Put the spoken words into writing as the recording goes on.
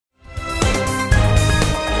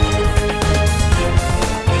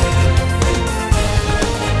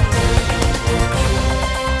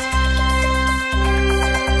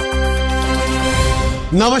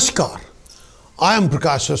नमस्कार, I am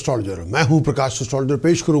Prakash astrologer. मैं हूं प्रकाश एस्ट्रोलॉजर।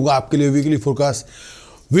 पेश करूंगा आपके लिए वीकली फोरकास्ट।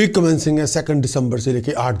 वीक कमेंसिंग है 2 दिसंबर से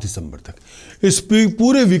लेकर 8 दिसंबर तक। इस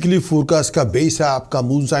पूरे वीकली फोरकास्ट का बेस है आपका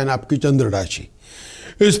मून साइन, आपकी चंद्र राशि।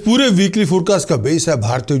 इस पूरे वीकली फोरकास्ट का बेस है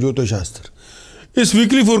भारतीय ज्योतिष शास्त्र। इस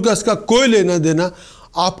वीकली फोरकास्ट का कोई लेना देना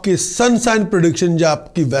आपके सन साइन प्रेडिक्शन या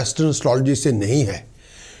आपकी वेस्टर्न एस्ट्रोलॉजी से नहीं है।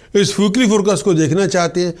 इस वीकली फोरकास्ट को देखना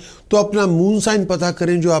चाहते हैं तो अपना मून साइन पता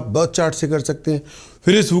करें, जो आप बर्थ चार्ट से कर सकते हैं।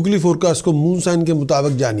 फिर इस वीकली फोरकास्ट को मून साइन के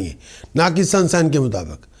मुताबिक जानिए, ना कि सन साइन के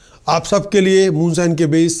मुताबिक। आप सबके लिए मून साइन के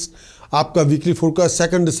बेस आपका वीकली फोरकास्ट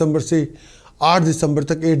 2 दिसंबर से 8 दिसंबर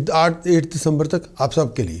तक 8 दिसंबर तक आप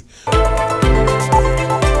सबके लिए।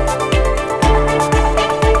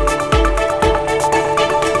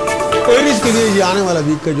 एरीज के लिए ये आने वाला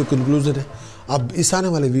वीक का जो कंक्लूजन है, आप इस आने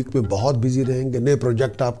वाले वीक में बहुत बिजी रहेंगे। नए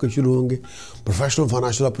प्रोजेक्ट आपके शुरू होंगे। प्रोफेशनल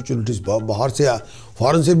फाइनेंशियल अपॉर्चुनिटीज़ बाहर से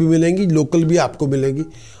फॉरेन से भी मिलेंगी, लोकल भी आपको मिलेंगी।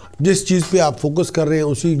 जिस चीज़ पे आप फोकस कर रहे हैं,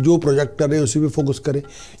 उसी जो प्रोजेक्ट कर रहे हैं उसी पे फोकस करें।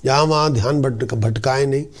 यहाँ वहाँ ध्यान भटकाएं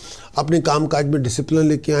नहीं। अपने काम काज में डिसिप्लिन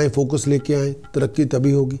लेके आएँ, फोकस लेके आएँ, तरक्की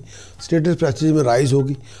तभी होगी। स्टेटस प्रेस्टीज में राइज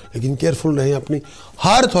होगी, लेकिन केयरफुल रहें। अपनी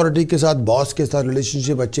हर अथॉरिटी के साथ, बॉस के साथ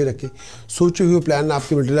रिलेशनशिप अच्छे रखें। सोचे हुए प्लान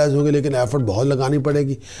आपके मटेरियलाइज होंगे, लेकिन एफर्ट बहुत लगानी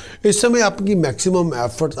पड़ेगी। इस समय आपकी मैक्सिमम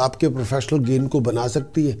एफर्ट आपके प्रोफेशनल गेन को बना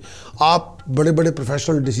सकती है। आप बड़े बड़े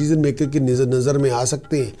प्रोफेशनल डिसीजन मेकर की नज़र में आ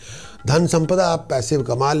सकते हैं। धन संपदा आप पैसे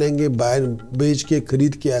कमा लेंगे, बेच के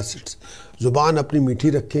खरीद के एसेट्स। ज़ुबान अपनी मीठी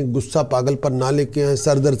रखें, गुस्सा पागलपन ना लेके आएँ,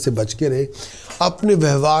 सर दर्द से बच के रहें। अपने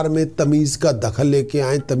व्यवहार में तमीज़ का दखल लेके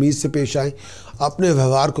आएँ, तमीज़ से पेश आएँ। अपने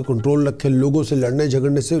व्यवहार को कंट्रोल रखें। लोगों से लड़ने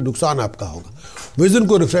झगड़ने से नुकसान आपका होगा। विजन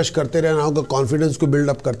को रिफ्रेश करते रहना होगा, कॉन्फिडेंस को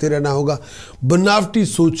बिल्डअप करते रहना होगा। बनावटी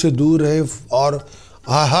सोच से दूर रहें और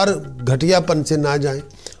हर घटियापन से ना जाएं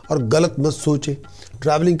और गलत मत सोचें।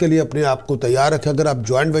 ट्रैवलिंग के लिए अपने आप को तैयार रखें। अगर आप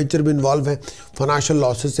जॉइंट वेंचर में इन्वॉल्व हैं, फाइनेंशियल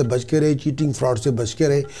लॉसेस से बच के रहें, चीटिंग फ्रॉड से बच के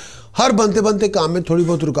रहें। हर बनते काम में थोड़ी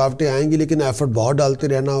बहुत रुकावटें आएंगी, लेकिन एफर्ट बहुत डालते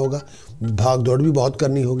रहना होगा। भाग दौड़ भी बहुत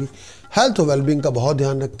करनी होगी। हेल्थ और वेलबींग का बहुत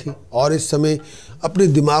ध्यान रखें और इस समय अपने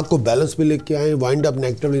दिमाग को बैलेंस में लेके आएँ। वाइंड अप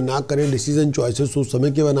नेगेटिवली ना करें। डिसीजन चॉइसेस सोच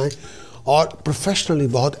समय के बनाएं और प्रोफेशनली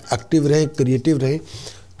बहुत एक्टिव रहें, क्रिएटिव रहें।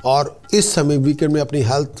 और इस समय वीकेंड में अपनी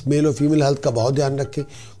हेल्थ, मेल और फीमेल हेल्थ का बहुत ध्यान रखें।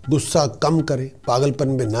 गुस्सा कम करें, पागलपन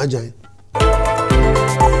में ना जाएं।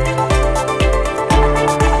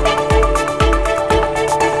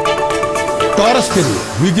 टॉरस के लिए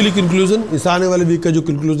वीकली कंक्लूजन, इस आने वाले वीक का जो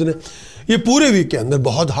कंक्लूजन है, ये पूरे वीक के अंदर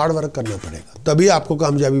बहुत हार्ड वर्क करना पड़ेगा, तभी आपको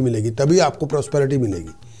कामयाबी मिलेगी, तभी आपको प्रॉस्पेरिटी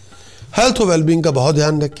मिलेगी। हेल्थ और वेलबींग का बहुत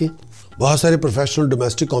ध्यान रखें। बहुत सारे प्रोफेशनल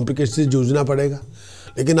डोमेस्टिक कॉम्प्लिकेशन से जूझना पड़ेगा,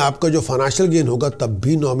 लेकिन आपका जो फाइनेंशियल गेन होगा तब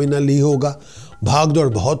भी नॉमिनल ही होगा। भाग दौड़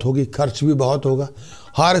बहुत होगी, खर्च भी बहुत होगा,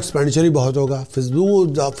 हार एक्सपेंडिचर ही बहुत होगा।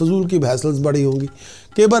 फजूल की बहसल्स बड़ी होंगी।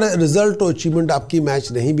 कई बार रिजल्ट और अचीवमेंट आपकी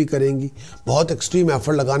मैच नहीं भी करेंगी। बहुत एक्सट्रीम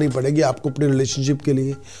एफर्ट लगानी पड़ेगी आपको अपने रिलेशनशिप के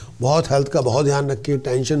लिए। बहुत हेल्थ का बहुत ध्यान रखें।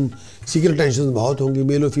 टेंशन, सीक्रेट टेंशन बहुत होंगी।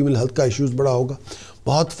 मेल और फीमेल हेल्थ का इश्यूज़ बड़ा होगा।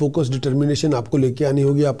 बहुत फोकस, डिटर्मिनेशन आपको लेके आनी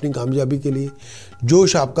होगी अपनी कामयाबी के लिए।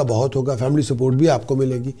 जोश आपका बहुत होगा। फैमिली सपोर्ट भी आपको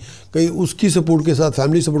मिलेगी। कहीं उसकी सपोर्ट के साथ,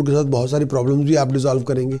 फैमिली सपोर्ट के साथ बहुत सारी प्रॉब्लम्स भी आप डिसॉल्व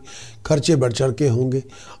करेंगे। खर्चे बढ़ चढ़ के होंगे।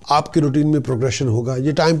 आपके रूटीन में प्रोग्रेशन होगा।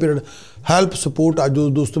 ये टाइम पीरियड हेल्प, सपोर्ट आज जो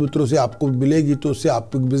दोस्तों मित्रों से आपको मिलेगी तो उससे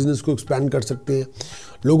आप बिजनेस को एक्सपैंड कर सकते हैं।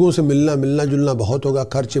 लोगों से मिलना जुलना बहुत होगा।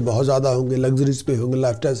 खर्चे बहुत ज़्यादा होंगे। लग्जरीज पे होंगे,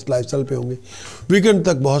 लाइफस्टाइल पे होंगे। वीकेंड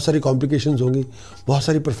तक बहुत सारी कॉम्प्लिकेशंस होंगी, बहुत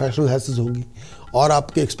सारी प्रोफेशनल हैसेस होंगी और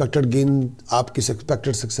आपके एक्सपेक्टेड गेन, आपकी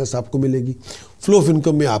एक्सपेक्टेड सक्सेस आपको मिलेगी। फ्लो ऑफ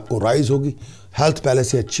इनकम में आपको राइज होगी। हेल्थ पहले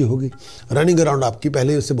से अच्छी होगी। रनिंग अराउंड आपकी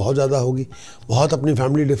पहले से बहुत ज़्यादा होगी। बहुत अपनी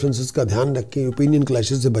फैमिली डिफरेंसेस का ध्यान रखें। ओपिनियन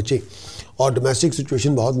क्लैशेस से बचें और डोमेस्टिक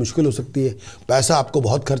सिचुएशन बहुत मुश्किल हो सकती है। पैसा आपको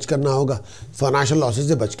बहुत खर्च करना होगा। फाइनेंशियल लॉसेस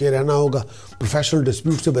से बच के रहना होगा। प्रोफेशनल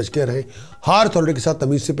डिस्प्यूट से बच के रहें। हर अथॉरिटी के साथ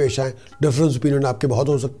तमीज़ से पेश आएँ। डिफरेंस ओपिनियन आपके बहुत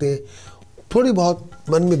हो सकते हैं। थोड़ी बहुत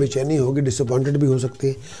मन में बेचैनी होगी, डिसअपॉइंटेड भी हो सकते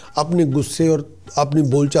हैं। अपने गुस्से और अपनी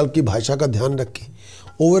बोलचाल की भाषा का ध्यान रखें।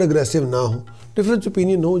 ओवर एग्रेसिव ना हो। डिफरेंस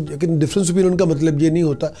ओपिनियन हो, लेकिन डिफरेंस ओपिनियन का मतलब ये नहीं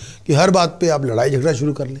होता कि हर बात पे आप लड़ाई झगड़ा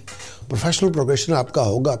शुरू कर लें। प्रोफेशनल प्रोग्रेशन आपका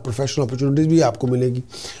होगा। प्रोफेशनल अपॉर्चुनिटीज़ भी आपको मिलेगी,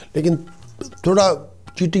 लेकिन थोड़ा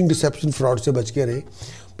चीटिंग, डिसेप्शन, फ्रॉड से बच के रहें।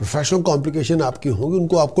 प्रोफेशनल कॉम्प्लिकेशन आपकी होंगी,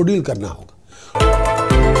 उनको आपको डील करना होगा।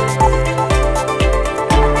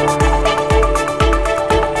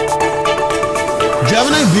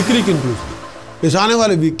 जेमिनी वीकली कंक्लूजन, इस आने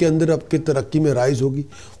वाले वीक के अंदर आपकी तरक्की में राइज होगी,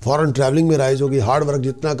 फॉरेन ट्रैवलिंग में राइज होगी, हार्ड वर्क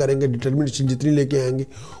जितना करेंगे, डिटर्मिनेशन जितनी लेके आएंगे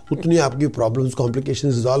उतनी आपकी प्रॉब्लम्स कॉम्प्लिकेशन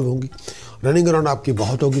रिजॉल्व होंगी। रनिंग अराउंड आपकी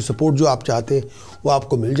बहुत होगी, सपोर्ट जो आप चाहते हैं वो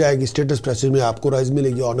आपको मिल जाएगी, स्टेटस प्रेस्टीज में आपको राइज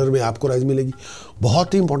मिलेगी, ऑनर में आपको राइज मिलेगी,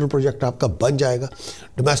 बहुत ही इंपॉर्टेंट प्रोजेक्ट आपका बन जाएगा।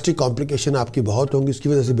 डोमेस्टिक कॉम्प्लिकेशन आपकी बहुत होंगी, उसकी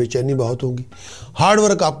वजह से बेचैनी बहुत होगी। हार्ड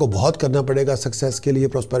वर्क आपको बहुत करना पड़ेगा सक्सेस के लिए,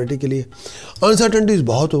 प्रॉस्पेरिटी के लिए। अनसर्टेनिटीज़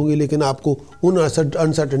बहुत होंगी, लेकिन आपको उन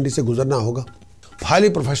अनसर्टेनिटी से गुजरना होगा। हाईली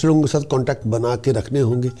प्रोफेशनलों के साथ कांटेक्ट बना के रखने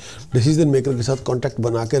होंगे, डिसीजन मेकर के साथ कांटेक्ट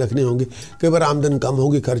बना के रखने होंगे। कई बार आमदन कम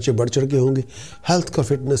होगी, खर्चे बढ़ चढ़ के होंगे। हेल्थ का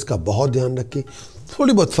फिटनेस का बहुत ध्यान रखें।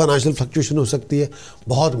 थोड़ी बहुत फाइनेंशियल फ्लक्चुएशन हो सकती है,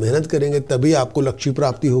 बहुत मेहनत करेंगे तभी आपको लक्ष्य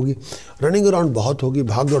प्राप्ति होगी। रनिंग अराउंड बहुत होगी,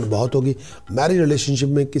 भाग दौड़ बहुत होगी। मैरिज रिलेशनशिप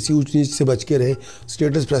में किसी ऊंच नीच से बच के रहें।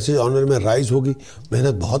 स्टेटस प्रेस्टीज ऑनर में राइज होगी,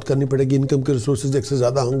 मेहनत बहुत करनी पड़ेगी, इनकम के रिसोर्सेज एक से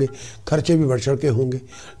ज़्यादा होंगे, खर्चे भी बढ़ चढ़ के होंगे।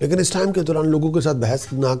 लेकिन इस टाइम के दौरान लोगों के साथ बहस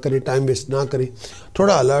ना करें, टाइम वेस्ट ना करें,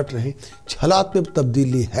 थोड़ा अलर्ट रहें। हालात में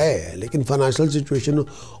तब्दीली है, लेकिन फाइनेंशियल सिचुएशन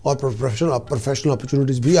और प्रोफेशनल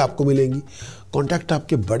अपॉर्चुनिटीज़ भी आपको मिलेंगी। कॉन्टैक्ट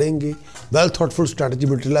आपके बढ़ेंगे, वेल थॉटफुल स्ट्रैटेजी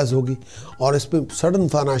मटेरियलाइज होगी और इसमें सडन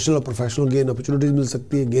फाइनेंशियल और प्रोफेशनल गेन अपॉर्चुनिटीज़ मिल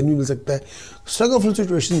सकती है, गेन भी मिल सकता है। स्ट्रगलफुल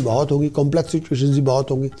सिचुएशन बहुत होगी, कॉम्प्लेक्स सिचुएशन भी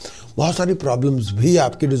बहुत होंगी, बहुत सारी प्रॉब्लम्स भी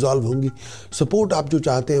आपकी डिजॉल्व होंगी। सपोर्ट आप जो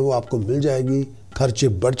चाहते हैं वो आपको मिल जाएगी, खर्चे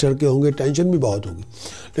बढ़ चढ़ के होंगे, टेंशन भी बहुत होगी।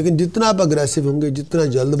 लेकिन जितना आप अग्रेसिव होंगे, जितना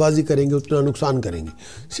जल्दबाजी करेंगे, उतना नुकसान करेंगे।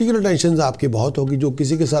 सीक्रेट टेंशन आपकी बहुत होगी जो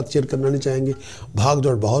किसी के साथ शेयर करना नहीं चाहेंगे। भाग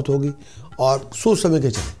दौड़ बहुत होगी और सोच समझ के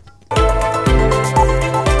चलें।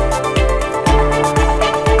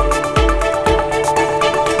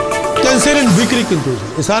 कैंसर एंड वीकली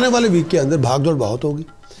कंक्लूजन, इस आने वाले वीक के अंदर भाग दौड़ बहुत होगी,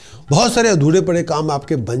 बहुत सारे अधूरे पड़े काम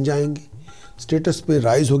आपके बन जाएंगे। स्टेटस पे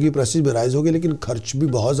राइज होगी, प्रेस्टीज में राइज होगी, लेकिन खर्च भी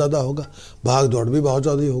बहुत ज़्यादा होगा, भाग दौड़ भी बहुत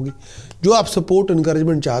ज़्यादा होगी। जो आप सपोर्ट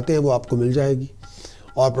इनकरेजमेंट चाहते हैं वो आपको मिल जाएगी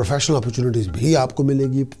और प्रोफेशनल अपॉर्चुनिटीज़ भी आपको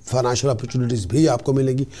मिलेगी, फाइनेंशियल अपॉर्चुनिटीज़ भी आपको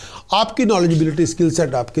मिलेगी। आपकी नॉलेजिबिलिटी, स्किल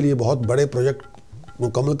सेट आपके लिए बहुत बड़े प्रोजेक्ट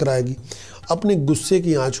मुकम्मल कराएगी। अपने गुस्से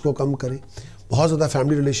की आंच को कम करें। बहुत ज़्यादा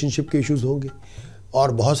फैमिली रिलेशनशिप के इश्यूज़ होंगे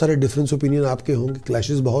और बहुत सारे डिफरेंस ओपिनियन आपके होंगे,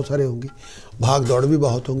 क्लैशेस बहुत सारे होंगे, भाग दौड़ भी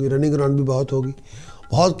बहुत होंगी, रनिंग अराउंड भी बहुत होगी।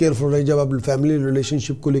 बहुत केयरफुल रहे जब आप फैमिली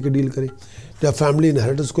रिलेशनशिप को लेकर डील करें, जब फैमिली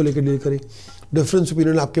इनहेरिटेंस को लेकर डील करें। डिफरेंस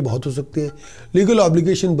ओपिनियन आपके बहुत हो सकते हैं, लीगल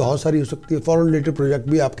ऑब्लिगेशन बहुत सारी हो सकती है, फॉरेन रिलेटेड प्रोजेक्ट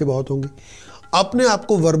भी आपके बहुत होंगे। अपने आप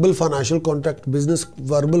को verbal financial contract,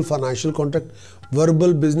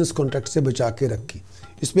 verbal business contract से बचा के रखें।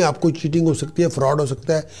 इसमें आपको चीटिंग हो सकती है, फ्रॉड हो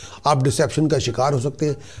सकता है, आप डिसेप्शन का शिकार हो सकते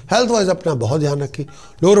हैं। हेल्थ वाइज अपना बहुत ध्यान रखें,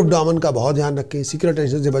 लोअर एब्डोमेन का बहुत ध्यान रखें, सीक्रेट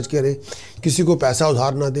टेंशन से बच के रहें, किसी को पैसा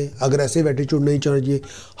उधार ना दें, अग्रेसिव एटीट्यूड नहीं चाहिए,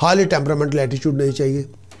 हाईली टेम्परामेंटल एटीट्यूड नहीं चाहिए।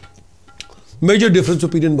 मेजर डिफरेंस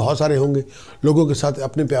ओपिनियन बहुत सारे होंगे लोगों के साथ,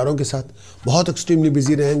 अपने प्यारों के साथ बहुत एक्सट्रीमली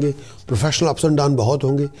बिजी रहेंगे। प्रोफेशनल अप्स एंड डाउन बहुत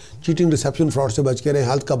होंगे, चीटिंग, डिसेप्शन, फ्रॉड से बच के रहें।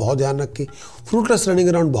 हेल्थ का बहुत ध्यान रखें। फ्रूटलेस रनिंग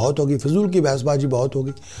अराउंड बहुत होगी, फिजूल की बहसबाजी बहुत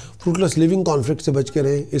होगी, फ्रूटलेस लिविंग कॉन्फ्लिक्ट से बच के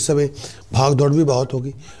रहें। इस समय भाग दौड़ भी बहुत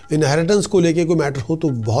होगी। इनहेरिटेंस को लेके कोई मैटर हो तो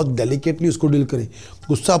बहुत डेलिकेटली उसको डील करें,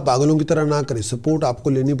 गुस्सा पागलों की तरह ना करें। सपोर्ट आपको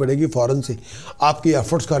लेनी पड़ेगी फॉरेन से, आपकी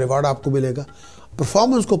एफर्ट्स का रिवार्ड आपको मिलेगा।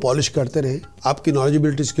 परफॉर्मेंस को पॉलिश करते रहें, आपकी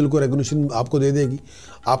नॉलेजिबिलिटी, स्किल को रेगुलेशन आपको दे देगी,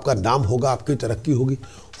 आपका नाम होगा, आपकी तरक्की होगी।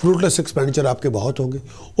 फ्रूटलेस एक्सपेंडिचर आपके बहुत होंगे,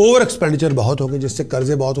 ओवर एक्सपेंडिचर बहुत होंगे, जिससे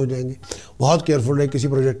कर्जे बहुत हो जाएंगे। बहुत केयरफुल रहे किसी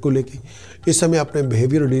प्रोजेक्ट को लेके। इस समय अपने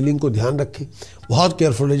बिहेवियर डीलिंग को ध्यान रखें, बहुत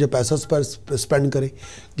केयरफुल रहे जब पैसा स्पेंड करें,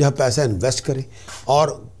 जहाँ पैसा इन्वेस्ट करें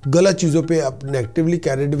और गलत चीज़ों पर अपने एक्टिवली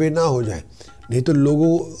कैरिड अवे ना हो जाए। नहीं तो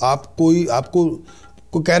लोगों आपको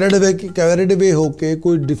कैरिड अवे होके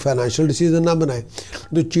कोई फाइनेंशियल डिसीजन ना बनाए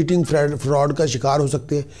तो चीटिंग, फ्रॉड का शिकार हो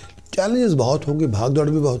सकते हैं। चैलेंजेस बहुत होंगे, भाग दौड़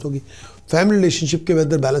भी बहुत होगी। फैमिली रिलेशनशिप के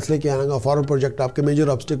बेहतर बैलेंस लेके आना, फॉरन प्रोजेक्ट आपके मेजर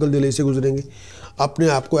ऑब्स्टिकल डिले से गुजरेंगे। अपने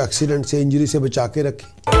आप को एक्सीडेंट से, इंजरी से बचा के रखें।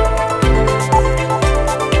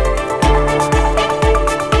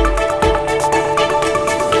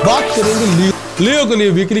 बात करेंगे लियो के लिए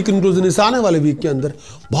वीकली कंक्लूजन। इस आने वाले वीक के अंदर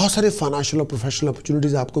बहुत सारे फाइनेंशियल और प्रोफेशनल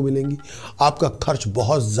अपॉर्चुनिटीज़ आपको मिलेंगी। आपका खर्च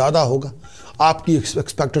बहुत ज़्यादा होगा, आपकी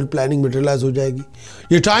एक्सपेक्टेड प्लानिंग मटेरियलाइज हो जाएगी।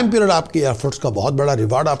 ये टाइम पीरियड आपके एफर्ट्स का बहुत बड़ा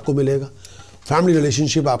रिवार्ड आपको मिलेगा। फैमिली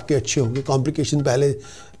रिलेशनशिप आपके अच्छे होंगे, कॉम्प्लिकेशन पहले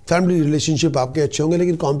फैमिली रिलेशनशिप आपके अच्छे होंगे,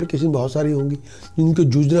 लेकिन कॉम्प्लिकेशन बहुत सारी होंगी जिनको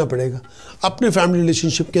जूझना पड़ेगा। अपने फैमिली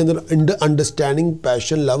रिलेशनशिप के अंदर अंडरस्टैंडिंग,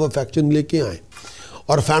 पैशन, लव, अफेक्शन लेके आएँ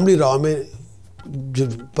और फैमिली रॉ में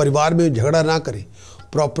परिवार में झगड़ा ना करें,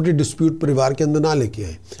 प्रॉपर्टी डिस्प्यूट परिवार के अंदर ना लेके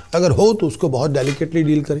आए। अगर हो तो उसको बहुत डेलिकेटली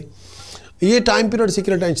डील करें। ये टाइम पीरियड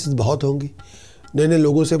सीक्रेट टेंशन बहुत होंगी, नए नए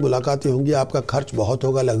लोगों से मुलाकातें होंगी, आपका खर्च बहुत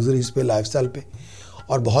होगा लग्जरीज पे, लाइफस्टाइल पे,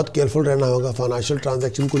 और बहुत केयरफुल रहना होगा फाइनेंशियल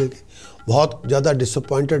ट्रांजैक्शन को लेके। बहुत ज़्यादा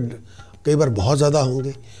डिसअपॉइंटेड कई बार बहुत ज़्यादा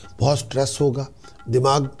होंगे, बहुत स्ट्रेस होगा,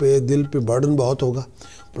 दिमाग पे दिल पे बर्डन बहुत होगा,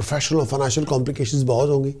 प्रोफेशनल और फाइनेंशियल कॉम्प्लिकेशंस बहुत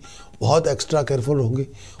होंगी, बहुत एक्स्ट्रा केयरफुल होंगे,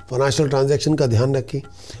 फाइनेंशियल ट्रांजैक्शन का ध्यान रखें,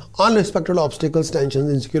 अनएक्सपेक्टेड ऑब्स्टिकल्स, टेंशन,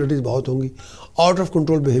 इनसिक्योरिटीज़ बहुत होंगी, आउट ऑफ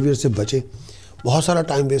कंट्रोल बिहेवियर से बचें, बहुत सारा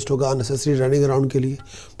टाइम वेस्ट होगा अननेसेसरी रनिंग अराउंड के लिए,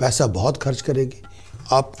 पैसा बहुत खर्च करेंगे,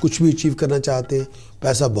 आप कुछ भी अचीव करना चाहते हैं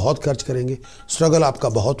पैसा बहुत खर्च करेंगे, स्ट्रगल आपका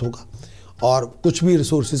बहुत होगा और कुछ भी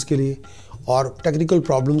रिसोर्सेज के लिए, और टेक्निकल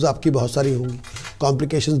प्रॉब्लम्स आपकी बहुत सारी होंगी,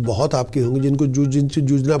 कॉम्प्लिकेशंस बहुत आपकी होंगी जिनसे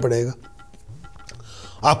जूझना पड़ेगा,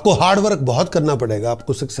 आपको हार्ड वर्क बहुत करना पड़ेगा,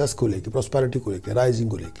 आपको सक्सेस को लेके, प्रॉस्पेरिटी को लेके, राइजिंग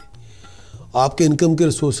को लेके, आपके इनकम के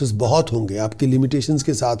रिसोर्सेज बहुत होंगे, आपकी लिमिटेशंस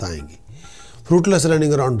के साथ आएंगे, फ्रूटलेस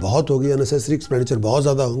रनिंग अराउंड बहुत होगी, अननेसेसरी एक्सपेंडिचर बहुत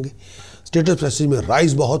ज़्यादा होंगे, स्टेटस प्रेस्टीज में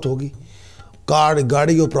राइज बहुत होगी,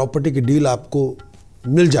 गाड़ी और प्रॉपर्टी की डील आपको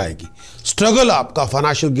मिल जाएगी, स्ट्रगल आपका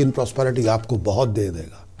फाइनेंशियल गेन प्रॉस्पेरिटी आपको बहुत दे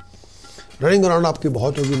देगा, रनिंग अराउंड आपकी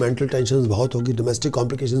बहुत होगी, मेंटल टेंशन बहुत होगी, डोमेस्टिक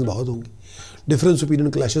कॉम्प्लिकेशंस बहुत होंगी, डिफरेंस ओपिनियन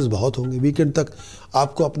क्लैशेस बहुत होंगे, वीकेंड तक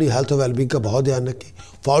आपको अपनी हेल्थ और वेलबींग का बहुत ध्यान रखें,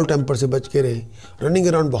 फाउल टेम्पर से बच के रहें, रनिंग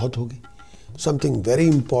अराउंड बहुत होगी, समथिंग वेरी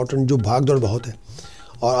इंपॉर्टेंट जो भाग दौड़ बहुत है,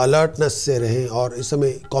 और अलर्टनेस से रहें, और इस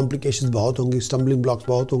समय कॉम्प्लिकेशंस बहुत होंगी, स्टम्बलिंग ब्लॉक्स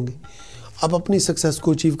बहुत होंगे, आप अपनी सक्सेस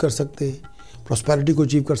को अचीव कर सकते हैं, प्रॉस्पेरिटी को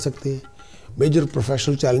अचीव कर सकते हैं, मेजर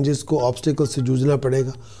प्रोफेशनल चैलेंजेस को ऑब्स्टिकल से जूझना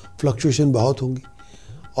पड़ेगा, फ्लक्चुएशन बहुत होंगी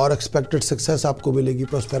और एक्सपेक्टेड सक्सेस आपको मिलेगी,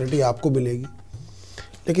 प्रॉस्पेरिटी आपको मिलेगी,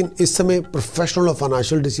 लेकिन इस समय प्रोफेशनल और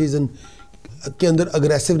फाइनेंशियल डिसीजन के अंदर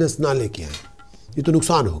अग्रेसिवनेस ना लेके आए, ये तो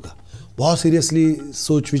नुकसान होगा, बहुत सीरियसली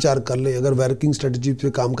सोच विचार कर लें, अगर वर्किंग स्ट्रेटजी पे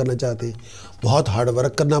काम करना चाहते हैं बहुत हार्ड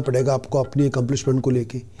वर्क करना पड़ेगा आपको अपनी अकम्पलिशमेंट को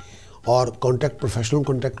लेके, और कॉन्टैक्ट, प्रोफेशनल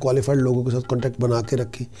कॉन्टैक्ट, क्वालिफाइड लोगों के साथ कॉन्टैक्ट बना के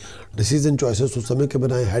रखें, डिसीजन चॉइसेस उस समय के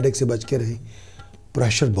बनाएं, हेडेक से बच के रहें,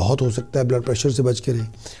 प्रेशर बहुत हो सकता है, ब्लड प्रेशर से बच के रहें,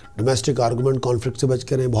 डोमेस्टिक आर्गूमेंट कॉन्फ्लिक्ट से बच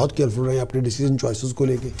के रहें, बहुत केयरफुल रहें अपने डिसीजन चॉइसेस को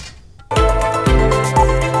लेके।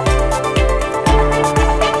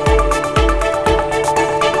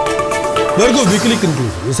 वीकली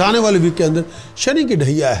कंक्लूजन, इस आने वाले वीक के अंदर शनि की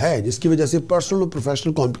ढैया है जिसकी वजह से पर्सनल और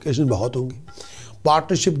प्रोफेशनल कॉम्प्लिकेशन बहुत होंगी,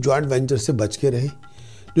 पार्टनरशिप ज्वाइंट वेंचर से बच के रहें,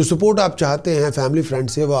 जो सपोर्ट आप चाहते हैं फैमिली फ्रेंड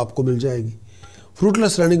से वो आपको मिल जाएगी,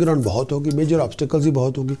 फ्रूटलेस रनिंग अराउंड बहुत होगी, मेजर ऑब्स्टिकल्स ही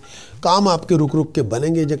बहुत होगी, काम आपके रुक रुक के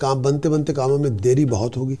बनेंगे, जो काम बनते बनते कामों में देरी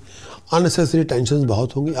बहुत होगी, अननेसेसरी टेंशन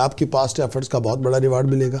बहुत होंगी, आपकी पास्ट एफर्ट्स का बहुत बड़ा रिवार्ड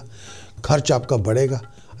मिलेगा, खर्च आपका बढ़ेगा,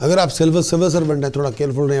 अगर आप सिविल सर्वेंट हैं थोड़ा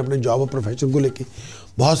केयरफुल रहें अपने जॉब और प्रोफेशन को लेके,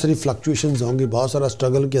 बहुत सारी फ्लक्चुएशंस होंगी, बहुत सारा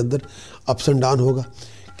स्ट्रगल के अंदर अप्स एंड डाउन होगा,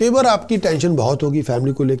 कई बार आपकी टेंशन बहुत होगी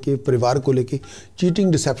फैमिली को लेके, परिवार को लेके,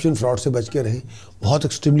 चीटिंग, डिसेप्शन, फ्रॉड से बच के रहें, बहुत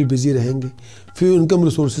एक्सट्रीमली बिजी रहेंगे, फिर इनकम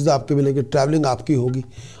रिसोर्सेज आपके मिलेंगे, ट्रैवलिंग आपकी होगी,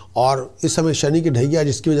 और इस समय शनि की ढैया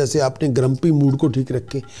जिसकी वजह से आपने ग्रम्पी मूड को ठीक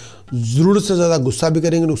रखें, ज़रूरत से ज़्यादा गुस्सा भी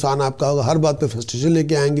करेंगे, नुकसान आपका होगा, हर बात पे फ्रस्ट्रेशन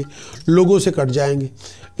लेके आएंगे, लोगों से कट जाएंगे,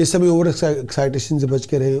 इस समय ओवर एक्साइटेशन से बच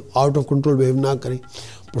के रहें, आउट ऑफ कंट्रोल बिहेव ना करें,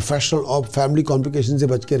 प्रोफेशनल और फैमिली कॉम्प्लिकेशन से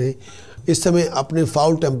बच के रहें, इस समय अपने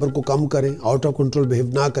फाउल टेम्पर को कम करें, आउट ऑफ कंट्रोल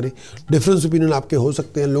बिहेव ना करें, डिफरेंस ओपिनियन आपके हो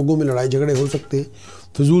सकते हैं, लोगों में लड़ाई झगड़े हो सकते हैं,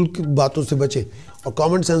 फिजूल की बातों से बचें और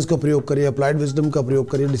कॉमन सेंस का प्रयोग करिए, अप्लाइड विजडम का प्रयोग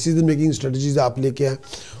करिए, डिसीजन मेकिंग स्ट्रेटजीज आप लेके आए,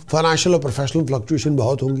 फाइनेंशियल और प्रोफेशनल फ्लक्चुएशन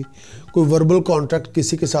बहुत होंगी, कोई वर्बल कॉन्ट्रैक्ट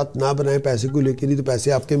किसी के साथ ना बनाए पैसे को लेकर, नहीं तो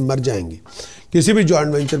पैसे आपके मर जाएंगे, किसी भी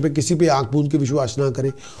जॉइंट वेंचर पे किसी पे आंख बूंद के विश्वास ना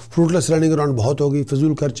करें, फ्रूटलेस रनिंग अराउंड बहुत होगी,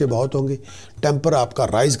 फिजूल खर्चे बहुत होंगे, टेम्पर आपका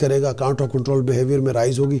राइज करेगा, अकाउंट ऑफ कंट्रोल बिहेवियर में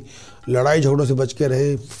राइज होगी, लड़ाई झगड़ों से बच के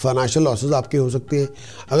रहें, फाइनेंशियल लॉसेज आपके हो सकते हैं,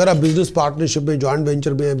 अगर आप बिजनेस पार्टनरशिप में जॉइंट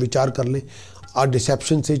वेंचर में विचार कर लें, और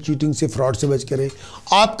डिसेप्शन से, चीटिंग से, फ्रॉड से बच के रहें,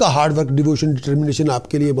 आपका हार्ड वर्क, डिवोशन, डिटर्मिनेशन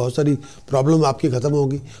आपके लिए बहुत सारी प्रॉब्लम आपकी खत्म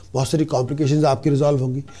होगी, बहुत सारी कॉम्प्लिकेशंस आपकी रिजॉल्व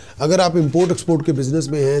होंगी, अगर आप इंपोर्ट एक्सपोर्ट के बिजनेस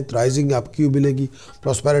में हैं तो राइजिंग आपकी मिलेगी,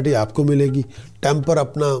 प्रॉस्पेरिटी आपको मिलेगी, टेम्पर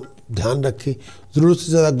अपना ध्यान रखें, ज़रूरत से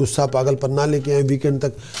ज़्यादा गुस्सा पागलपन ना लेके आए, वीकेंड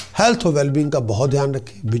तक हेल्थ और वेलबींग का बहुत ध्यान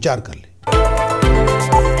रखें, विचार कर लें।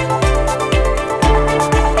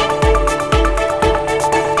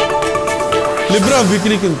 लिब्रा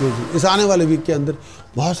वीकली कंक्लूजन, इस आने वाले वीक के अंदर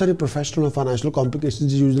बहुत सारे प्रोफेशनल और फाइनेंशियल कॉम्प्लिकेशन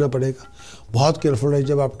से जूझना पड़ेगा, बहुत केयरफुल रहे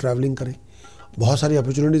जब आप ट्रैवलिंग करें, बहुत सारी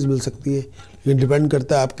अपॉर्चुनिटीज़ मिल सकती है, लेकिन डिपेंड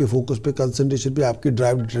करता है आपके फोकस पे, कंसंट्रेशन पे, आपकी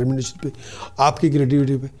ड्राइव, डिटर्मिनेशन पे, आपकी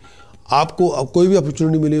क्रिएटिविटी पे, आपको कोई भी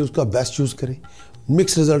अपॉर्चुनिटी मिले उसका बेस्ट यूज़ करें,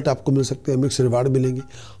 मिक्स रिजल्ट आपको मिल सकते हैं, मिक्स रिवार्ड मिलेंगे,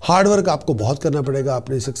 हार्ड वर्क आपको बहुत करना पड़ेगा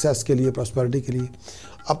अपने सक्सेस के लिए, प्रॉस्पेरिटी के लिए,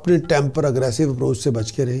 अपने टेम्पर अग्रेसिव अप्रोच से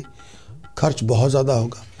बच के रहें, खर्च बहुत ज़्यादा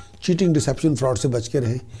होगा, चीटिंग, डिसेप्शन, फ्रॉड से बच के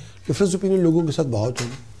रहें, डिफरेंस ओपिनियन लोगों के साथ बहुत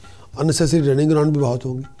होगी, अननेसेसरी रनिंग अराउंड भी बहुत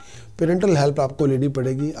होंगी, पेरेंटल हेल्प आपको लेनी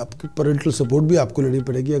पड़ेगी, आपकी पेरेंटल सपोर्ट भी आपको लेनी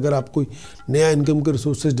पड़ेगी, अगर आप कोई नया इनकम के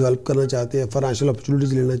रिसोर्सेज डेवलप करना चाहते हैं, फाइनेंशियल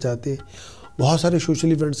अपॉर्चुनिटीज़ लेना चाहते हैं, बहुत सारे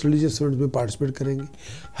सोशल इवेंट्स, रिलीजियस इवेंट्स में पार्टिसिपेट करेंगे,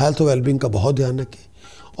 हेल्थ और वेलबींग का बहुत ध्यान रखें,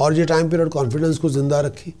 और ये टाइम पीरियड कॉन्फिडेंस को ज़िंदा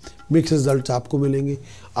रखें, मिक्स रिजल्ट्स आपको मिलेंगे।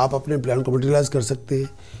 आप अपने प्लान को मटेरियलाइज कर सकते हैं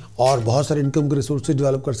और बहुत सारे इनकम के रिसोर्सेज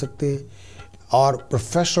डेवलप कर सकते हैं। और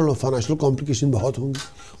प्रोफेशनल और फाइनेंशियल कॉम्प्लिकेशन बहुत होंगे,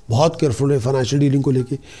 बहुत केयरफुल है फाइनेंशियल डीलिंग को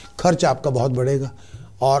लेके। खर्च आपका बहुत बढ़ेगा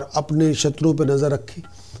और अपने शत्रुओं पर नज़र रखें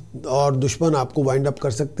और दुश्मन आपको वाइंड अप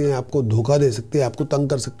कर सकते हैं, आपको धोखा दे सकते हैं, आपको तंग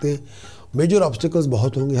कर सकते हैं। मेजर ऑब्स्टिकल्स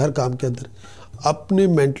बहुत होंगे हर काम के अंदर। अपने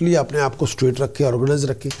मेंटली अपने आप को स्ट्रेट रखें, ऑर्गेनाइज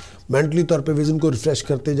रखें, मेंटली तौर पे विजन को रिफ्रेश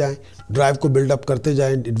करते जाएं, ड्राइव को बिल्डअप करते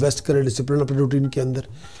जाएं, इन्वेस्ट करें डिसिप्लिन अपने रूटीन के अंदर।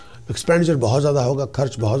 एक्सपेंडिचर बहुत ज़्यादा होगा,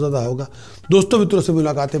 खर्च बहुत ज़्यादा होगा, दोस्तों मित्रों से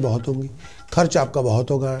मुलाकातें बहुत होंगी, खर्च आपका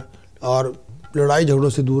बहुत होगा और लड़ाई झगड़ों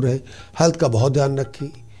से दूर रहे। हेल्थ का बहुत ध्यान रखें,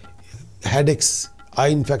 हेडेक्स,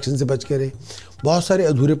 आई इन्फेक्शन से बच के रहें। बहुत सारे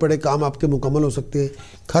अधूरे पड़े काम आपके मुकम्मल हो सकते हैं,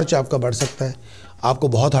 खर्च आपका बढ़ सकता है। आपको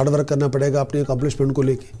बहुत हार्डवर्क करना पड़ेगा, अपने अकम्पलिशमेंट को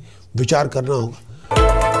लेके विचार करना होगा।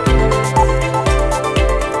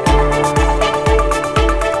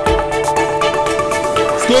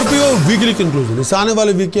 स्कॉर्पियो वीकली कंक्लूजन, इस आने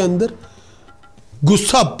वाले वीक के अंदर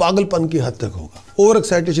गुस्सा पागलपन की हद तक होगा, ओवर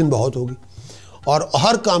एक्साइटेशन बहुत होगी और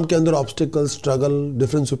हर काम के अंदर ऑब्स्टिकल, स्ट्रगल,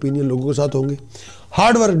 डिफरेंस ओपिनियन लोगों के साथ होंगे।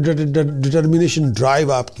 हार्ड वर्क, डिटर्मिनेशन,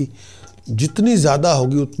 ड्राइव आपकी जितनी ज़्यादा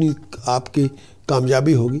होगी उतनी आपकी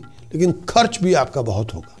कामयाबी होगी, लेकिन खर्च भी आपका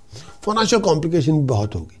बहुत होगा, फाइनेंशियल कॉम्प्लिकेशन भी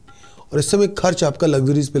बहुत होगी और इस समय खर्च आपका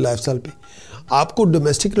लग्जरीज पे, लाइफस्टाइल पे। आपको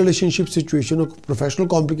डोमेस्टिक रिलेशनशिप सिचुएशन और प्रोफेशनल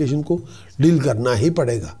कॉम्प्लिकेशन को डील करना ही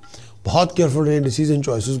पड़ेगा। बहुत केयरफुल रहें डिसीजन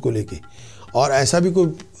चॉइसेस को लेके। और ऐसा भी कोई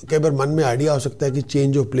कई बार मन में आइडिया हो सकता है कि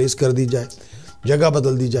चेंज ऑफ प्लेस कर दी जाए, जगह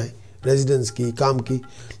बदल दी जाए, रेजिडेंस की, काम की।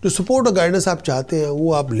 जो सपोर्ट और गाइडेंस आप चाहते हैं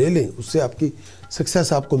वो आप ले लें, उससे आपकी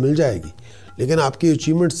सक्सेस आपको मिल जाएगी। लेकिन आपकी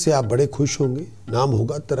अचीवमेंट से आप बड़े खुश होंगे, नाम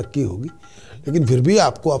होगा, तरक्की होगी, लेकिन फिर भी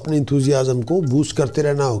आपको अपने इंथुजियाज्म को बूस्ट करते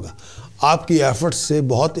रहना होगा। आपकी एफर्ट्स से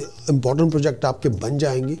बहुत इंपॉर्टेंट प्रोजेक्ट आपके बन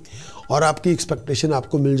जाएंगे और आपकी एक्सपेक्टेशन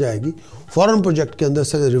आपको मिल जाएगी। फॉरेन प्रोजेक्ट के अंदर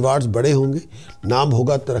से रिवार्ड्स बड़े होंगे, नाम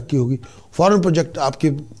होगा, तरक्की होगी। फॉरेन प्रोजेक्ट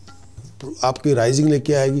आपकी राइजिंग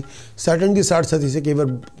लेके आएगी। सैटर्न की 60 सदी से कई बार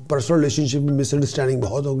पर्सनल रिलेशनशिप में मिसअंडरस्टैंडिंग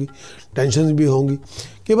बहुत होगी, टेंशन भी होंगी।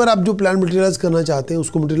 कई बार आप जो प्लान मटेरियलाइज करना चाहते हैं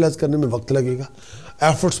उसको मटेरियलाइज करने में वक्त लगेगा,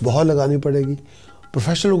 एफर्ट्स बहुत लगानी पड़ेगी।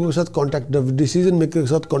 प्रोफेशनल लोगों के साथ कॉन्टैक्ट, डिसीजन मेकर के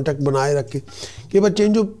साथ कॉन्टैक्ट बनाए रखें। कई बार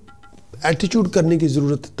चेंज ऑफ एटीट्यूड करने की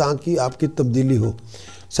ज़रूरत है ताकि आपकी तब्दीली हो।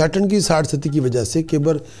 सैटर्न की 60 सदी की वजह से कई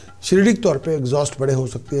बार शारीरिक तौर पे एग्जॉस्ट बड़े हो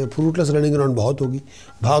सकते हैं, फ्रूटलेस रनिंग अराउंड बहुत होगी,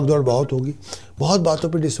 भाग दौड़ बहुत होगी, बहुत बातों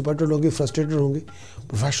पे डिसअपॉइंटेड होंगे, फ्रस्ट्रेटेड होंगे।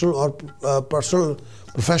 प्रोफेशनल और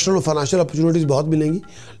फाइनेंशियल अपॉर्चुनिटीज़ बहुत मिलेंगी,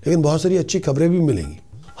 लेकिन बहुत सारी अच्छी खबरें भी मिलेंगी।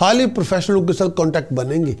 हाल ही प्रोफेशनल लोगों के साथ कॉन्टैक्ट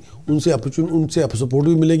बनेंगे, उनसे सपोर्ट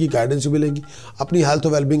भी मिलेगी, गाइडेंस भी मिलेगी। अपनी हेल्थ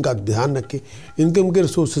और वेलबींग का ध्यान रखें। इनकम के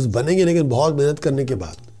रिसोर्सेज बनेंगे, लेकिन बहुत मेहनत करने के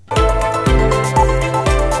बाद।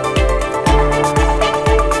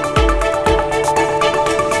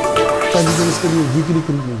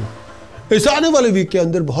 इस आने वाले वीक के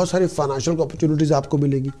अंदर बहुत सारे फाइनेंशियल अपॉर्चुनिटीज आपको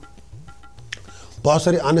मिलेगी, बहुत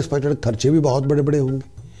सारे अनएक्सपेक्टेड खर्चे भी बहुत बड़े बड़े होंगे,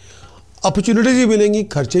 अपॉर्चुनिटीज भी मिलेंगी,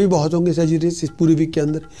 खर्चे भी बहुत होंगे। सजिटेरियस इस पूरे वीक के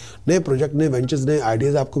अंदर नए प्रोजेक्ट, नए वेंचर्स, नए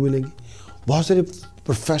आइडियाज़ आपको मिलेंगे। बहुत सारे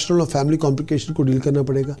प्रोफेशनल और फैमिली कॉम्प्लिकेशन को डील करना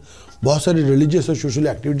पड़ेगा। बहुत सारी रिलीजियस और सोशल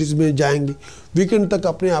एक्टिविटीज़ में जाएंगे। वीकेंड तक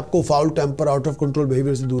अपने आप को foul temper, out of control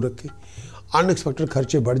behaviour से दूर रखें। अनएक्सपेक्टेड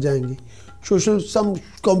खर्चे बढ़ जाएंगे, सोशल सम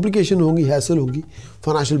कॉम्प्लिकेशन होंगी, हैसल होगी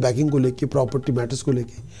फाइनेंशियल बैकिंग को लेके, प्रॉपर्टी मैटर्स को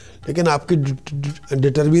लेके। लेकिन आपकी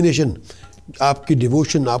डिटर्मिनेशन, आपकी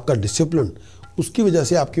डिवोशन, आपका डिसिप्लिन, उसकी वजह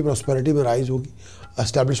से आपकी प्रॉस्पेरिटी में राइज होगी,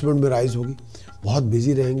 एस्टैब्लिशमेंट में राइज होगी। बहुत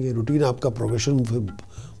बिजी रहेंगे, रूटीन आपका प्रोग्रेशन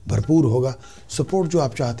भरपूर होगा। सपोर्ट जो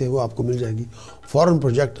आप चाहते हैं वो आपको मिल जाएगी। फॉरेन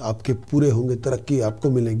प्रोजेक्ट आपके पूरे होंगे, तरक्की आपको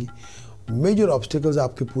मिलेगी। मेजर ऑब्स्टिकल्स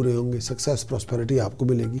आपके पूरे होंगे, सक्सेस, प्रॉस्पेरिटी आपको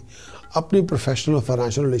मिलेगी। अपनी प्रोफेशनल और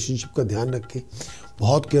फाइनेंशियल रिलेशनशिप का ध्यान रखें,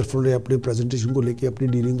 बहुत केयरफुल रहे अपनी प्रेजेंटेशन को लेके, अपनी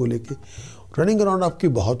डीलिंग को लेके। रनिंग अराउंड आपकी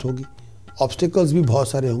बहुत होगी, ऑब्स्टिकल्स भी बहुत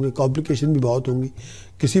सारे होंगे, कॉम्प्लिकेशन भी बहुत होंगी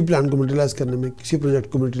किसी प्लान को मटेरियलाइज करने में, किसी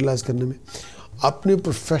प्रोजेक्ट को मटेरियलाइज करने में। अपने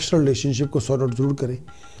प्रोफेशनल रिलेशनशिप को सॉर्ट आउट जरूर करें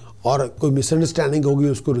और कोई मिसअंडरस्टैंडिंग होगी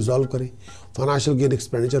उसको रिजॉल्व करें। फाइनेंशियल गेन,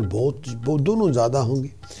 एक्सपेंडिचर बहुत दोनों ज़्यादा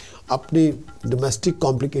होंगे। अपनी डोमेस्टिक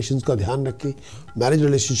कॉम्प्लिकेशंस का ध्यान रखें, मैरिज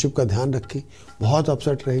रिलेशनशिप का ध्यान रखें। बहुत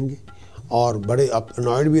अपसेट रहेंगे और बड़े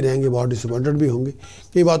अनॉयड भी रहेंगे, बहुत डिसअपॉइंटेड भी होंगे।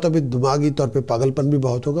 कई बातों पे दिमागी तौर पे पागलपन भी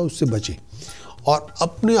बहुत होगा, उससे बचें। और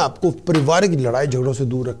अपने आप को पारिवारिक लड़ाई झगड़ों से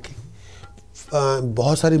दूर रखें।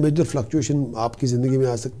 बहुत सारी मेजर फ्लक्चुएशन आपकी ज़िंदगी में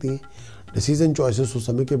आ सकती हैं। डिसीजन चॉइसेस उस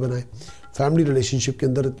समय के बनाएं। फैमिली रिलेशनशिप के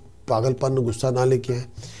अंदर पागलपन, गुस्सा ना लेके आएँ।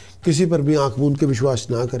 किसी पर भी आंख मूंद के विश्वास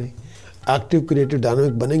ना करें। एक्टिव, क्रिएटिव,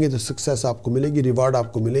 डायनामिक बनेंगे तो सक्सेस आपको मिलेगी, रिवार्ड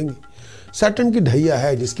आपको मिलेंगे। सैटर्न की ढैया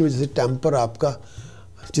है जिसकी वजह से टेम्पर आपका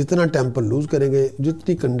जितना टेम्पर लूज करेंगे,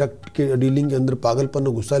 जितनी कंडक्ट के डीलिंग के अंदर पागलपन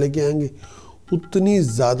और गुस्सा लेके आएंगे, उतनी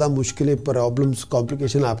ज़्यादा मुश्किलें, प्रॉब्लम्स,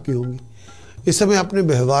 कॉम्प्लिकेशन आपकी होंगी। इस समय अपने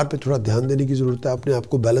व्यवहार पे थोड़ा ध्यान देने की ज़रूरत है, अपने आप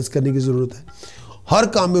को बैलेंस करने की ज़रूरत है। हर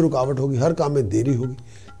काम में रुकावट होगी, हर काम में देरी होगी,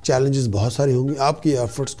 चैलेंजेस बहुत सारी होंगी। आपकी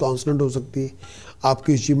एफर्ट्स कॉन्स्टेंट हो सकती है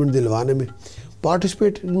आपकी अचीवमेंट दिलवाने में।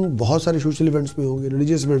 पार्टिसिपेट बहुत सारे सोशल इवेंट्स में होंगे,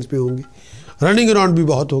 रिलीजियस इवेंट्स में होंगी, रनिंग अराउंड भी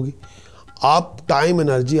बहुत होगी। आप टाइम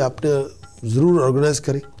एनर्जी आपने ज़रूर ऑर्गेनाइज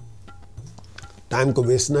करें, टाइम को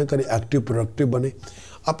वेस्ट ना करें, एक्टिव प्रोडक्टिव बने।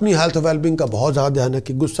 अपनी हेल्थ और वेलबींग का बहुत ज़्यादा ध्यान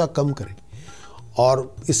रखें, गुस्सा कम करें।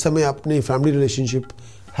 और इस समय अपनी फैमिली रिलेशनशिप,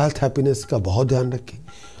 हेल्थ, हैप्पीनेस का बहुत ध्यान रखें।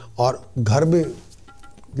 और घर में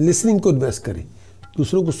लिसनिंग को इन्वेस्ट करें,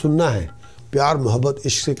 दूसरों को सुनना है, प्यार मोहब्बत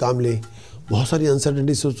इश्क से काम लें। बहुत सारी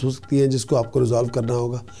अनसर्टेनिटीज हो सकती हैं जिसको आपको रिजॉल्व करना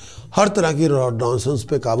होगा। हर तरह की नॉनसेंस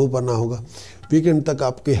पे काबू पाना होगा। वीकेंड तक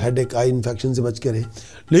आपके हेडेक, आई इन्फेक्शन से बच के रहें,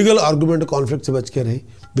 लीगल आर्गूमेंट, कॉन्फ्लिक्ट से बच के रहें,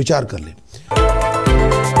 विचार कर लें।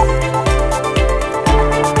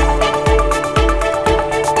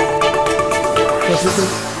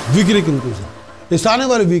 वीकली कंक्लूजन, इस आने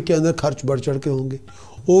वाले वीक के अंदर खर्च बढ़ चढ़ के होंगे।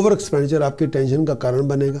 ओवर एक्सपेंडिचर आपकी टेंशन का कारण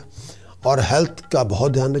बनेगा। और हेल्थ का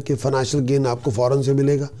बहुत ध्यान रखें। फाइनेंशियल गेन आपको फ़ौरन से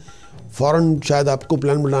मिलेगा। फ़ौरन शायद आपको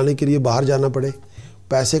प्लान बनाने के लिए बाहर जाना पड़े।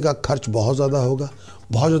 पैसे का खर्च बहुत ज़्यादा होगा।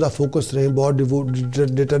 बहुत ज़्यादा फोकस रहें, बहुत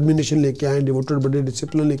डिटर्मिनेशन लेके आएँ, डिवोटेड बड़े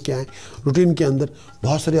डिसिप्लिन लेके आएँ। रूटीन के अंदर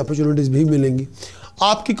बहुत सारी अपॉर्चुनिटीज़ भी मिलेंगी।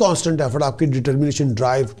 आपकी कांस्टेंट एफर्ट, आपकी डिटर्मिनेशन,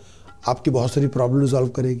 ड्राइव आपकी बहुत सारी प्रॉब्लम रिजॉल्व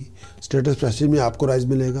करेगी। स्टेटस प्रेस्टीज में आपको राइज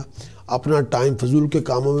मिलेगा। अपना टाइम फजूल के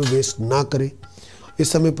कामों में वेस्ट ना करें।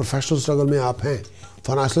 इस समय प्रोफेशनल स्ट्रगल में आप हैं,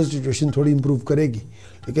 फाइनेंशियल सिचुएशन थोड़ी इंप्रूव करेगी,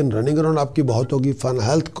 लेकिन रनिंग अराउंड आपकी बहुत होगी।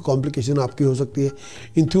 हेल्थ कॉम्प्लिकेशन आपकी हो सकती है।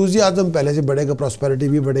 इंथ्यूजियाज्म पहले से बढ़ेगा, प्रॉस्पेरिटी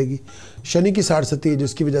भी बढ़ेगी। शनि की 60 है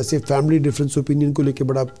जिसकी वजह से फैमिली डिफरेंस ओपिनियन को लेकर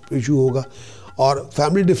बड़ा इशू होगा। और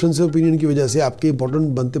फैमिली डिफरेंस ओपिनियन की वजह से आपके इंपॉर्टेंट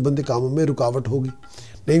बनते बनते कामों में रुकावट होगी,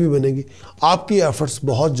 नहीं भी बनेगी। आपकी एफर्ट्स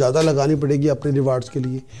बहुत ज़्यादा लगानी पड़ेगी अपने रिवार्ड्स के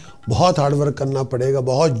लिए। बहुत हार्ड वर्क करना पड़ेगा,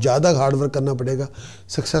 बहुत ज़्यादा हार्ड वर्क करना पड़ेगा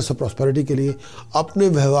सक्सेस और प्रॉस्पेरिटी के लिए। अपने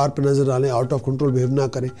व्यवहार पर नज़र डालें, आउट ऑफ कंट्रोल बिहेव ना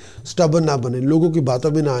करें, स्टबर्न ना बने, लोगों की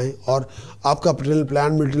बातों में ना आएँ और आपका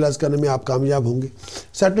प्लान मल्टीलाइज करने में आप कामयाब होंगे।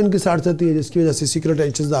 सैटर्न की 60 है जिसकी वजह से सीक्रेट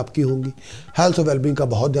टेंशन आपकी होंगी। हेल्थ और वेलबींग का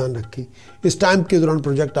बहुत ध्यान रखें। इस टाइम के दौरान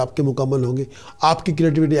प्रोजेक्ट आपके मुकम्मल होंगे। आपकी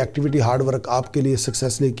क्रिएटिविटी, एक्टिविटी, हार्ड वर्क आपके लिए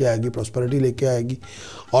सक्सेस लेके आएगी, प्रॉस्पेरिटी लेके आएगी।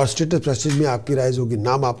 और स्टेटस प्रेस्टीज में आपकी राइज होगी,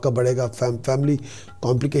 नाम आपका बढ़ेगा। फैमिली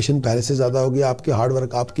कॉम्प्लिकेशन पहले से ज़्यादा होगी। आपके हार्ड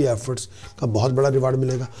वर्क, आपकी एफर्ट्स का बहुत बड़ा रिवार्ड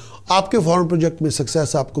मिलेगा। आपके फॉरेन प्रोजेक्ट में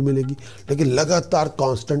सक्सेस आपको मिलेगी, लेकिन लगातार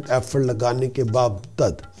कांस्टेंट एफर्ट लगाने के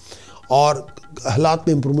बावजूद और हालात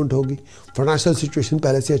में इंप्रूवमेंट होगी। फाइनेंशियल सिचुएशन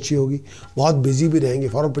पहले से अच्छी होगी। बहुत बिजी भी रहेंगे।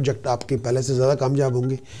 फॉरेन प्रोजेक्ट आपके पहले से ज़्यादा कामयाब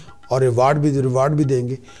होंगे और रिवार्ड भी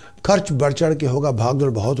देंगे। खर्च बढ़ चढ़ के होगा,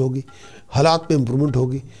 भागदौड़ बहुत होगी, हालात में इंप्रूवमेंट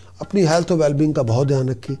होगी। अपनी हेल्थ और वेलबींग का बहुत ध्यान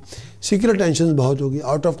रखें। सीक्रेट टेंशन बहुत होगी,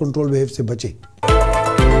 आउट ऑफ कंट्रोल बिहेव से बचें।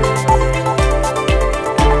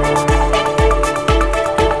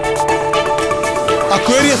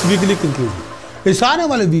 एक्वेरियस वीकली कंक्लूजन, इस आने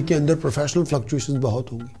वाले वीक के अंदर प्रोफेशनल फ्लक्चुएशंस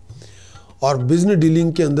बहुत होंगी और बिजनेस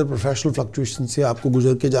डीलिंग के अंदर प्रोफेशनल फ्लक्चुएशन से आपको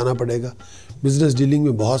गुजर के जाना पड़ेगा। बिजनेस डीलिंग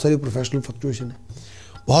में बहुत सारी प्रोफेशनल फ्लक्चुएशन है,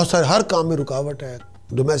 बहुत सारे हर काम में रुकावट है,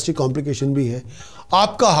 डोमेस्टिक कॉम्प्लिकेशन भी है।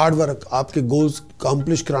 आपका हार्ड वर्क आपके गोल्स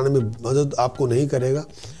अकम्प्लिश कराने में मदद आपको नहीं करेगा।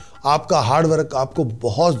 आपका हार्ड वर्क आपको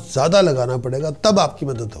बहुत ज़्यादा लगाना पड़ेगा, तब आपकी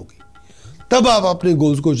मदद होगी, तब आप अपने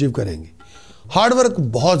गोल्स को अचीव करेंगे। हार्ड वर्क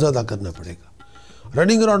बहुत ज़्यादा करना पड़ेगा।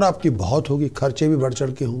 रनिंग अराउंड आपकी बहुत होगी, खर्चे भी बढ़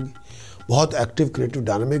चढ़ के होंगे, बहुत एक्टिव, क्रिएटिव,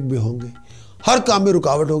 डायनामिक भी होंगे। हर काम में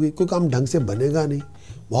रुकावट होगी, कोई काम ढंग से बनेगा नहीं।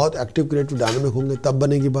 बहुत एक्टिव, क्रिएटिव, डायनामिक होंगे तब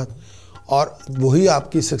बनेगी बात, और वही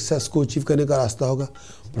आपकी सक्सेस को अचीव करने का रास्ता होगा।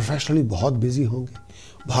 प्रोफेशनली बहुत बिजी होंगे,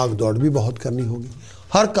 भाग दौड़ भी बहुत करनी होगी,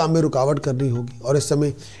 हर काम में रुकावट करनी होगी। और इस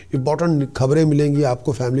समय इंपॉर्टेंट खबरें मिलेंगी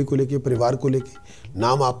आपको फैमिली को लेके, परिवार को लेके।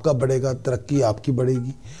 नाम आपका बढ़ेगा, तरक्की आपकी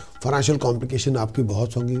बढ़ेगी। फाइनेंशियल कॉम्प्लिकेशन आपकी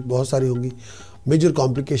बहुत सारी होंगी। मेजर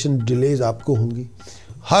कॉम्प्लिकेशन, डिलेज आपको होंगी।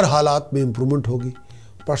 हर हालात में इम्प्रूवमेंट होगी।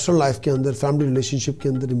 पर्सनल लाइफ के अंदर, फैमिली रिलेशनशिप के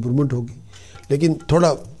अंदर इम्प्रूवमेंट होगी, लेकिन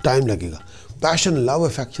थोड़ा टाइम लगेगा। पैशन, लव,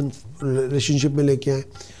 अफेक्शन रिलेशनशिप में लेके आए,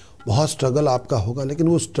 बहुत स्ट्रगल आपका होगा, लेकिन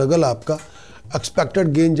वो स्ट्रगल आपका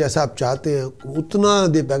एक्सपेक्टेड गेन जैसा आप चाहते हैं उतना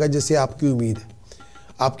दे पाएगा जैसे आपकी उम्मीद है।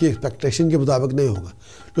 आपकी एक्सपेक्टेशन के मुताबिक नहीं होगा।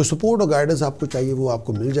 जो सपोर्ट और गाइडेंस आपको चाहिए वो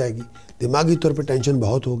आपको मिल जाएगी। दिमागी तौर पे टेंशन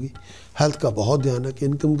बहुत होगी। हेल्थ का बहुत ध्यान है कि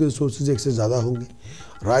इनकम के सोर्सेज एक से ज़्यादा होंगे।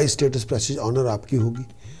 राइज, स्टेटस, प्रेस्टीज, ऑनर आपकी होगी।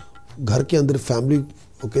 घर के अंदर, फैमिली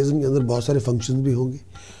ओकेजन के अंदर बहुत सारे फंक्शन भी होंगे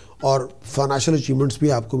और फाइनेंशियल अचीवमेंट्स भी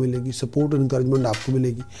आपको मिलेगी। सपोर्ट और इंकरेजमेंट आपको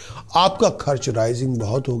मिलेगी। आपका खर्च राइजिंग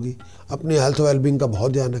बहुत होगी। अपने हेल्थ वेलबींग का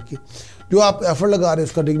बहुत ध्यान रखिए। जो आप एफर्ट लगा रहे हैं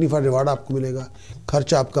उसका डिग्निफाइड रिवार्ड आपको मिलेगा।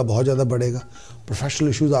 खर्च आपका बहुत ज़्यादा बढ़ेगा। प्रोफेशनल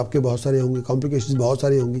इश्यूज आपके बहुत सारे होंगे, कॉम्प्लिकेशंस बहुत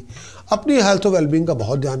सारी होंगी। अपनी हेल्थ और वेलबींग का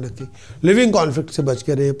बहुत ध्यान रखें। लिविंग कॉन्फ्लिक्ट से बच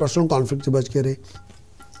के रहें, पर्सनल कॉन्फ्लिक्ट से बच के रहें,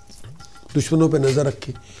 दुश्मनों पर नज़र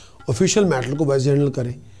रखें, ऑफिशियल मैटर को वैसे हैंडल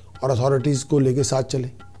करें और अथॉरिटीज़ को लेके साथ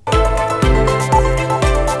चलें।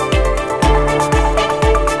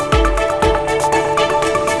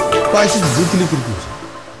 वीकली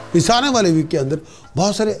कंक्लूजन, इस आने वाले वीक के अंदर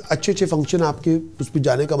बहुत सारे अच्छे अच्छे फंक्शन आपके उस पर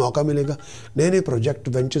जाने का मौका मिलेगा। नए नए प्रोजेक्ट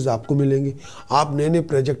वेंचर्स आपको मिलेंगे। आप नए नए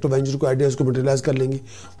प्रोजेक्ट वेंचर को, आइडियाज़ को मटेरियलाइज कर लेंगे।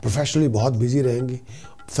 प्रोफेशनली बहुत बिजी रहेंगे।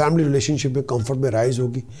 फैमिली रिलेशनशिप में कंफर्ट में राइज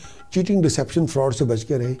होगी। चीटिंग, डिसेप्शन, फ्रॉड से बच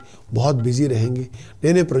के रहें, बहुत बिजी रहेंगे।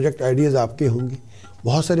 नए नए प्रोजेक्ट आइडियाज़ आपके होंगे।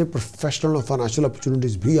 बहुत सारे प्रोफेशनल और फाइनेंशियल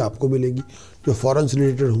अपॉर्चुनिटीज़ भी आपको मिलेंगी जो फॉरेन से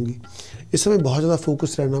रिलेटेड होंगी। इस समय बहुत ज़्यादा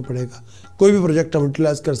फोकस रहना पड़ेगा। कोई भी प्रोजेक्ट आप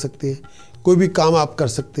यूटिलाइज कर सकते हैं, कोई भी काम आप कर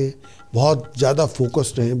सकते हैं। बहुत ज़्यादा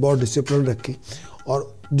फोकस्ड रहें, बहुत डिसिप्लिन रखें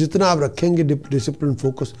और जितना आप रखेंगे डिसिप्लिन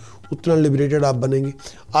फोकस उतना लिबरेटेड आप बनेंगे।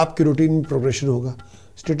 आपकी रूटीन में प्रोग्रेशन होगा।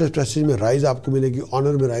 स्टेटस प्रेस्टीज में राइज आपको मिलेगी,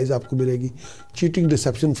 ऑनर में राइज आपको मिलेगी। चीटिंग,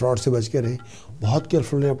 डिसेप्शन, फ्रॉड से बच के रहें। बहुत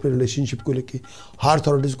केयरफुल रहें अपने रिलेशनशिप को लेके, हायर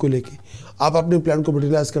अथॉरिटीज़ को लेके। आप अपने प्लान को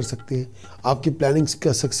मटेरियलाइज कर सकते हैं। आपकी प्लानिंग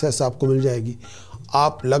का सक्सेस आपको मिल जाएगी।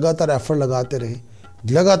 आप लगातार एफर्ट लगाते रहें,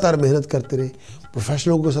 लगातार मेहनत करते रहें।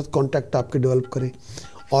 प्रोफेशनलों के साथ कॉन्टैक्ट आपके डेवलप करें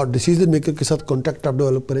और डिसीजन मेकर के साथ कॉन्टैक्ट आप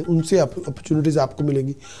डेवलप करें। उनसे अपॉर्चुनिटीज़ आपको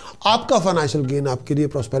मिलेगी। आपका फाइनेंशियल गेन आपके लिए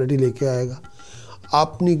प्रॉस्पेरिटी लेके आएगा।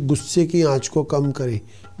 अपनी गुस्से की आंच को कम करें,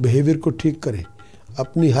 बिहेवियर को ठीक करें,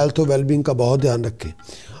 अपनी हेल्थ और वेलबींग का बहुत ध्यान रखें।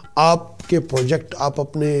 आपके प्रोजेक्ट, आप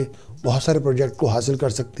अपने बहुत सारे प्रोजेक्ट को हासिल कर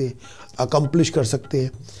सकते हैं, अकम्प्लिश कर सकते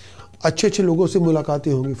हैं। अच्छे अच्छे लोगों से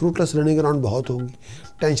मुलाकातें होंगी। फ्रूटलेस रनिंग अराउंड बहुत होंगी।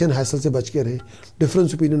 टेंशन हैसल से बच के रहें।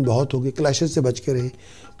 डिफरेंस ओपिनियन बहुत होगी। क्लैशेस से बच के रहें।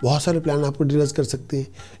 बहुत सारे प्लान आपको डिटेल्स कर सकते हैं।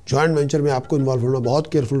 जॉइंट वेंचर में आपको इन्वॉल्व होना, बहुत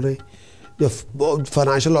केयरफुल रहें। जब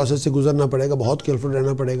फाइनेंशियल लॉसेस से गुजरना पड़ेगा, बहुत केयरफुल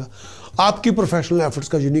रहना पड़ेगा। आपकी प्रोफेशनल एफर्ट्स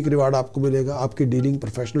का यूनिक रिवार्ड आपको मिलेगा। आपकी डीलिंग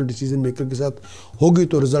प्रोफेशनल डिसीजन मेकर के साथ होगी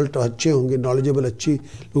तो रिजल्ट अच्छे होंगे। नॉलेजेबल अच्छी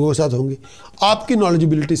लोगों के साथ होंगे। आपकी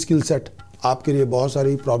नॉलेजेबिलिटी स्किल सेट आपके लिए बहुत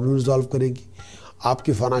सारी प्रॉब्लम रिजॉल्व करेगी।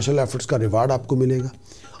 आपकी फाइनेंशियल एफर्ट्स का रिवार्ड आपको मिलेगा।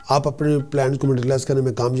 आप अपने प्लान को मटेरियलाइज करने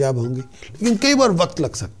में कामयाब होंगे, लेकिन कई बार वक्त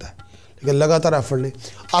लग सकता है, लेकिन लगातार एफर्ट लें।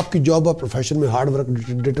 आपकी जॉब और प्रोफेशन में हार्ड वर्क,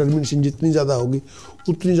 डिटर्मिनेशन जितनी ज़्यादा होगी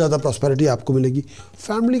उतनी ज़्यादा प्रॉस्पेरिटी आपको मिलेगी।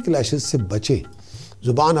 फैमिली क्लैशेस से बचें।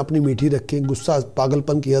 ज़ुबान अपनी मीठी रखें। गुस्सा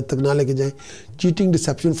पागलपन की हद तक ना लेके जाएं। चीटिंग,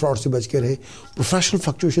 डिसेप्शन, फ्रॉड से बच के रहें। प्रोफेशनल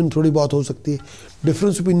फ्लक्चुएशन थोड़ी बहुत हो सकती है।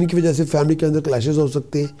 डिफरेंस ओपिनियन की वजह से फैमिली के अंदर क्लैशेस हो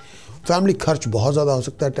सकते हैं। फैमिली खर्च बहुत ज़्यादा हो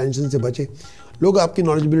सकता है। टेंशन से बचें। लोग आपकी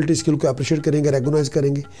नॉलेजेबिलिटी स्किल को अप्रिशिएट करेंगे, रेगोनाइज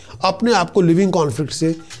करेंगे। अपने आप को लिविंग कॉन्फ्लिक्ट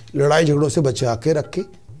से, लड़ाई झगड़ों से बचा के रखें।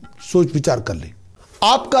 सोच विचार कर लें।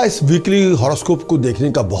 आपका इस वीकली हॉरोस्कोप को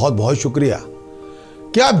देखने का बहुत बहुत शुक्रिया।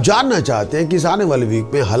 क्या आप जानना चाहते हैं कि इस आने वाले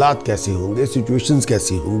वीक में हालात कैसे होंगे, सिचुएशंस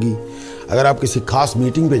कैसी होंगी? अगर आप किसी खास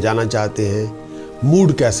मीटिंग पे जाना चाहते हैं,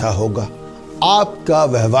 मूड कैसा होगा, आपका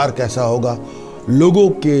व्यवहार कैसा होगा, लोगों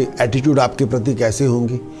के एटीट्यूड आपके प्रति कैसे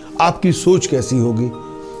होंगे, आपकी सोच कैसी होगी,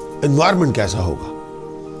 एनवायरनमेंट कैसा होगा?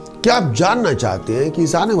 क्या आप जानना चाहते हैं कि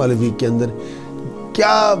इस आने वाले वीक के अंदर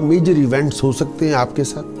क्या मेजर इवेंट्स हो सकते हैं आपके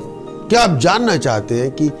साथ? क्या आप जानना चाहते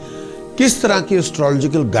हैं कि किस तरह की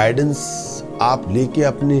एस्ट्रोलॉजिकल गाइडेंस आप लेके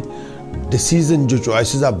अपने डिसीजन, जो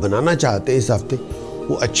चॉइसेस आप बनाना चाहते हैं इस हफ्ते,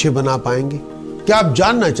 वो अच्छे बना पाएंगे? क्या आप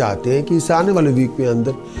जानना चाहते हैं कि इस आने वाले वीक में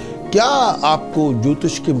अंदर क्या आपको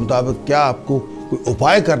ज्योतिष के मुताबिक क्या आपको कोई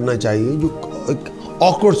उपाय करना चाहिए जो एक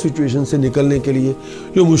ऑकवर्ड सिचुएशन से निकलने के लिए,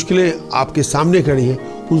 जो मुश्किलें आपके सामने खड़ी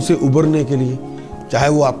हैं उनसे उबरने के लिए, चाहे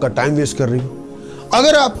वो आपका टाइम वेस्ट कर रही हो?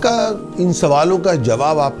 अगर आपका इन सवालों का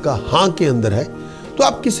जवाब आपका हाँ के अंदर है तो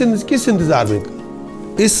आप किस इंतजार में?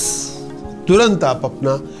 इस तुरंत आप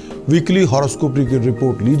अपना वीकली हॉरोस्कोप की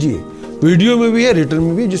रिपोर्ट लीजिए। वीडियो में भी है, रिटर्न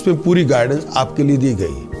में भी, जिसमें पूरी गाइडेंस आपके लिए दी गई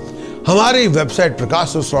है। हमारी वेबसाइट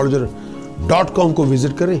prakash.astrologer.com को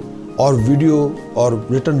विजिट करें और वीडियो और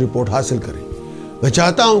रिटर्न रिपोर्ट हासिल करें। मैं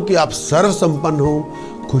चाहता हूं कि आप सर्व संपन्न हो,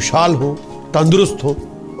 खुशहाल हो, तंदुरुस्त हो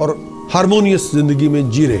और हार्मोनियस जिंदगी में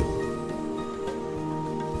जी रहे हो।